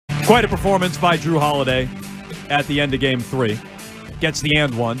Quite a performance by Jrue Holiday at the end of Game 3. Gets the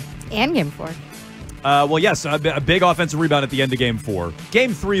and one. And Game 4. Well, yes, a big offensive rebound at the end of Game 4.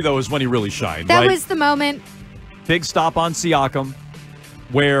 Game 3, though, is when he really shined. That right? was the moment. Big stop on Siakam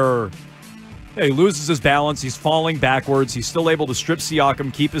where he loses his balance. He's falling backwards. He's still able to strip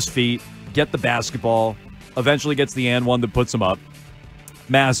Siakam, keep his feet, get the basketball, eventually gets the and one that puts him up.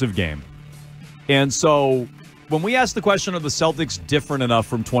 Massive game. And so when we ask the question, are the Celtics different enough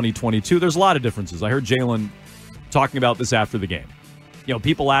from 2022, there's a lot of differences. I heard Jalen talking about this after the game. You know,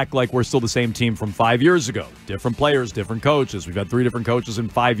 people act like we're still the same team from 5 years ago. Different players, different coaches. We've had 3 different coaches in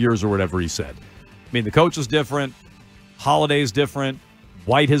 5 years or whatever he said. I mean, the coach is different. Holiday's different.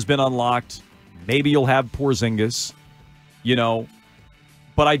 White has been unlocked. Maybe you'll have Porzingis, you know.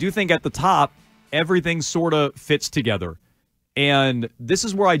 But I do think at the top, everything sort of fits together. And this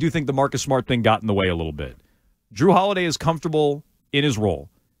is where I do think the Marcus Smart thing got in the way a little bit. Jrue Holiday is comfortable in his role.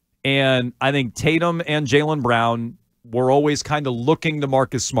 And I think Tatum and Jaylen Brown were always kind of looking to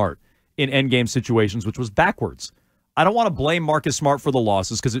Marcus Smart in endgame situations, which was backwards. I don't want to blame Marcus Smart for the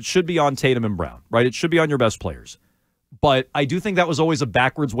losses because it should be on Tatum and Brown, right? It should be on your best players. But I do think that was always a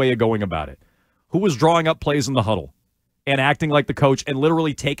backwards way of going about it. Who was drawing up plays in the huddle and acting like the coach and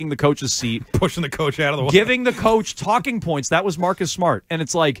literally taking the coach's seat? Pushing the coach out of the way. Giving the coach talking points. That was Marcus Smart. And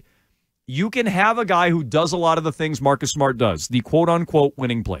it's like, you can have a guy who does a lot of the things Marcus Smart does, the quote-unquote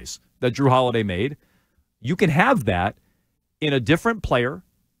winning plays that Jrue Holiday made. You can have that in a different player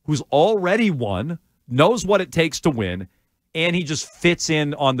who's already won, knows what it takes to win, and he just fits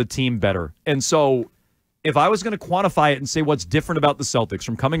in on the team better. And so if I was going to quantify it and say what's different about the Celtics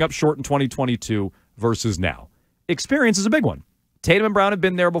from coming up short in 2022 versus now, experience is a big one. Tatum and Brown have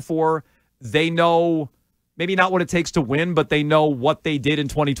been there before. They know maybe not what it takes to win, but they know what they did in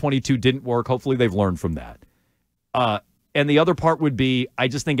 2022 didn't work. Hopefully they've learned from that. And the other part would be, I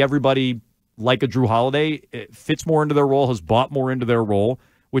just think everybody, like a Jrue Holiday, it fits more into their role, has bought more into their role,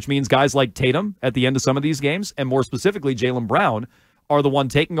 which means guys like Tatum at the end of some of these games, and more specifically Jaylen Brown, are the one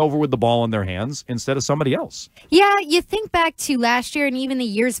taking over with the ball in their hands instead of somebody else. Yeah, you think back to last year and even the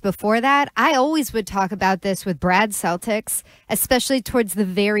years before that, I always would talk about this with Brad Celtics, especially towards the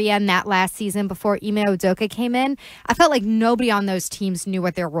very end that last season before Ime Udoka came in. I felt like nobody on those teams knew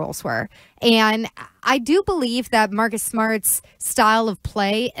what their roles were. And I do believe that Marcus Smart's style of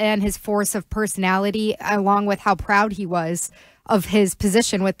play and his force of personality, along with how proud he was of his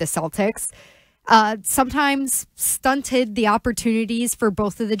position with the Celtics, sometimes stunted the opportunities for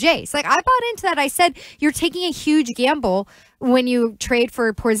both of the Jays. Like, I bought into that. I said, you're taking a huge gamble when you trade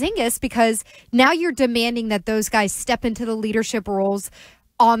for Porzingis because now you're demanding that those guys step into the leadership roles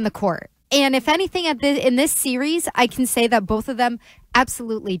on the court. And if anything, in this series, I can say that both of them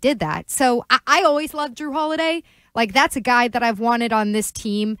absolutely did that. So I always loved Jrue Holiday. Like, that's a guy that I've wanted on this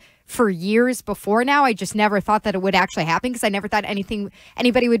team for years before now. I just never thought that it would actually happen because I never thought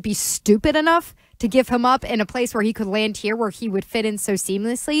anybody would be stupid enough to give him up in a place where he could land here, where he would fit in so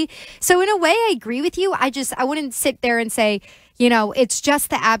seamlessly. So in a way, I agree with you. I wouldn't sit there and say, you know, it's just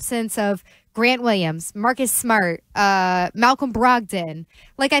the absence of Grant Williams, Marcus Smart, Malcolm Brogdon.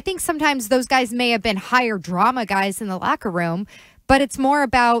 Like, I think sometimes those guys may have been higher drama guys in the locker room, but it's more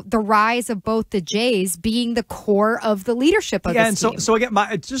about the rise of both the Jays being the core of the leadership of this team. So again,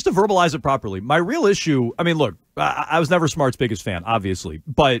 just to verbalize it properly, my real issue, I mean, look, I was never Smart's biggest fan, obviously,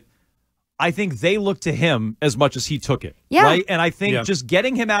 but I think they looked to him as much as he took it. Yeah. Right? And I think just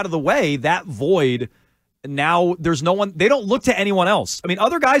getting him out of the way, that void, now there's no one, they don't look to anyone else. I mean,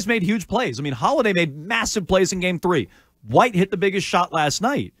 other guys made huge plays. I mean, Holiday made massive plays in Game 3. White hit the biggest shot last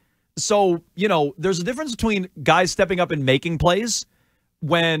night. So, you know, there's a difference between guys stepping up and making plays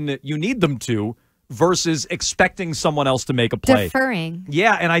when you need them to versus expecting someone else to make a play. Deferring.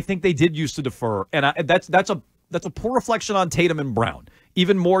 Yeah, and I think they did used to defer. And that's a poor reflection on Tatum and Brown,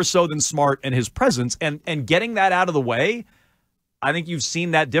 even more so than Smart and his presence. And getting that out of the way, I think you've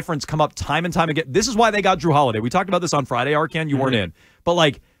seen that difference come up time and time again. This is why they got Jrue Holiday. We talked about this on Friday, Arkan. You weren't in. But,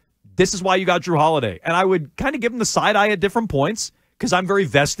 like, this is why you got Jrue Holiday. And I would kind of give him the side eye at different points because I'm very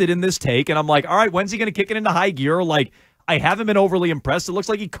vested in this take. And I'm like, all right, when's he going to kick it into high gear? Like, I haven't been overly impressed. It looks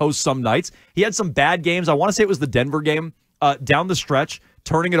like he coasts some nights. He had some bad games. I want to say it was the Denver game down the stretch,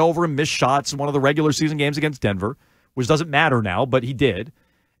 turning it over and missed shots in one of the regular season games against Denver, which doesn't matter now, but he did.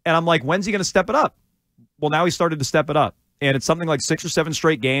 And I'm like, when's he going to step it up? Well, now he started to step it up. And it's something like 6 or 7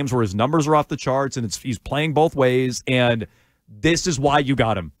 straight games where his numbers are off the charts and he's playing both ways. And this is why you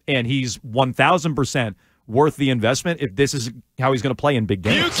got him. And he's 1,000% worth the investment if this is how he's going to play in big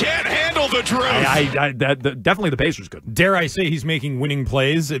games. You can't handle the truth. Definitely the Pacers could. Dare I say he's making winning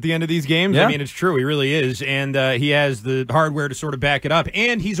plays at the end of these games? Yeah. I mean, it's true. He really is. And he has the hardware to sort of back it up.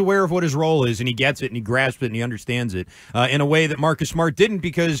 And he's aware of what his role is, and he gets it, and he grasps it, and he understands it in a way that Marcus Smart didn't,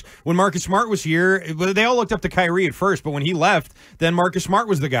 because when Marcus Smart was here, they all looked up to Kyrie at first, but when he left, then Marcus Smart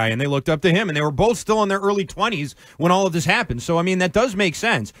was the guy, and they looked up to him, and they were both still in their early 20s when all of this happened. So, I mean, that does make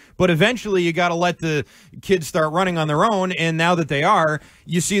sense. But eventually, you got to let the kids start running on their own, and now that they are,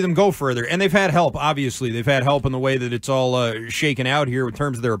 you see them go further. And they've had help, obviously. They've had help in the way that it's all shaken out here in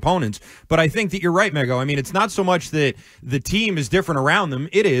terms of their opponents. But I think that you're right, Mego. I mean, it's not so much that the team is different around them.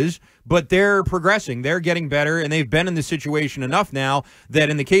 It is. But they're progressing. They're getting better, and they've been in this situation enough now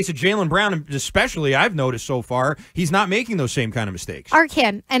that in the case of Jaylen Brown, especially, I've noticed so far, he's not making those same kind of mistakes.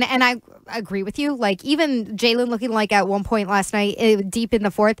 Arcan, and I agree with you. Like, even Jaylen looking like at one point last night, deep in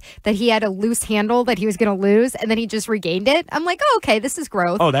the fourth, that he had a loose handle that he was going to lose, and then he just regained it. I'm like, oh, okay, this is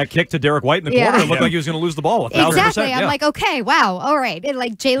growth. Oh, that kick to Derek White in the corner, it looked like he was going to lose the ball. 1,000%. Exactly. I'm like, okay, wow, all right. And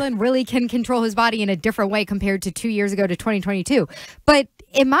like, Jaylen really can control his body in a different way compared to 2 years ago to 2022. But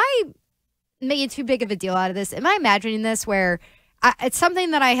am I making too big of a deal out of this? Am I imagining this where it's something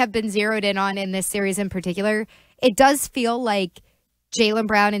that I have been zeroed in on in this series in particular? It does feel like Jaylen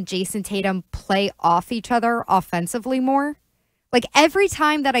Brown and Jason Tatum play off each other offensively more. Like, every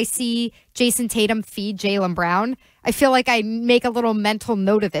time that I see Jason Tatum feed Jaylen Brown, I feel like I make a little mental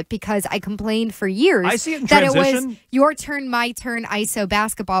note of it, because I complained for years I see it in that transition. it was your turn, my turn, ISO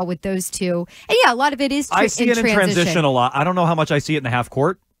basketball with those two. And yeah, a lot of it is I see it in transition a lot. I don't know how much I see it in the half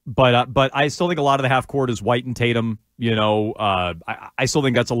court. But I still think a lot of the half court is White and Tatum. You know, I still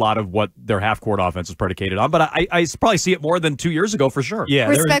think that's a lot of what their half court offense is predicated on. But I probably see it more than 2 years ago for sure. Yeah.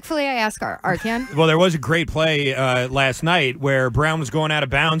 Respectfully, I ask Arcan. Well, there was a great play last night where Brown was going out of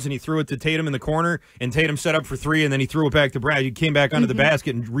bounds and he threw it to Tatum in the corner, and Tatum set up for three, and then he threw it back to Brown. He came back under the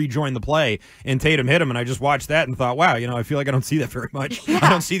basket and rejoined the play, and Tatum hit him. And I just watched that and thought, wow, you know, I feel like I don't see that very much. Yeah. I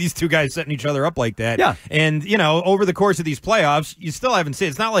don't see these two guys setting each other up like that. Yeah. And, you know, over the course of these playoffs, you still haven't seen.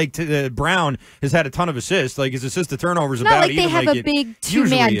 It's not like Brown has had a ton of assists. Like, his assist to turnovers not about like even they have like a big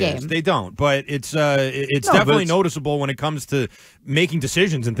two-man game. They don't, but it's definitely noticeable when it comes to making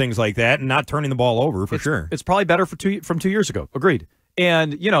decisions and things like that, and not turning the ball over for sure. It's probably better from 2 years ago. Agreed.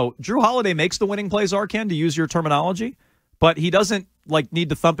 And, you know, Jrue Holiday makes the winning plays, Arcan, to use your terminology, but he doesn't need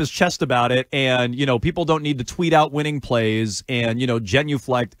to thump his chest about it. And, you know, people don't need to tweet out winning plays and, you know,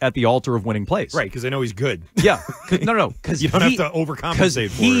 genuflect at the altar of winning plays. Right, because they know he's good. Yeah. No. Because you don't have to overcompensate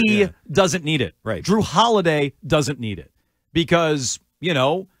for it. He doesn't need it. Right. Jrue Holiday doesn't need it because, you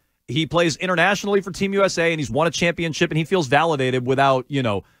know, he plays internationally for Team USA and he's won a championship and he feels validated without, you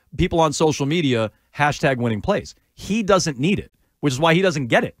know, people on social media # winning plays. He doesn't need it, which is why he doesn't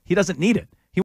get it. He doesn't need it.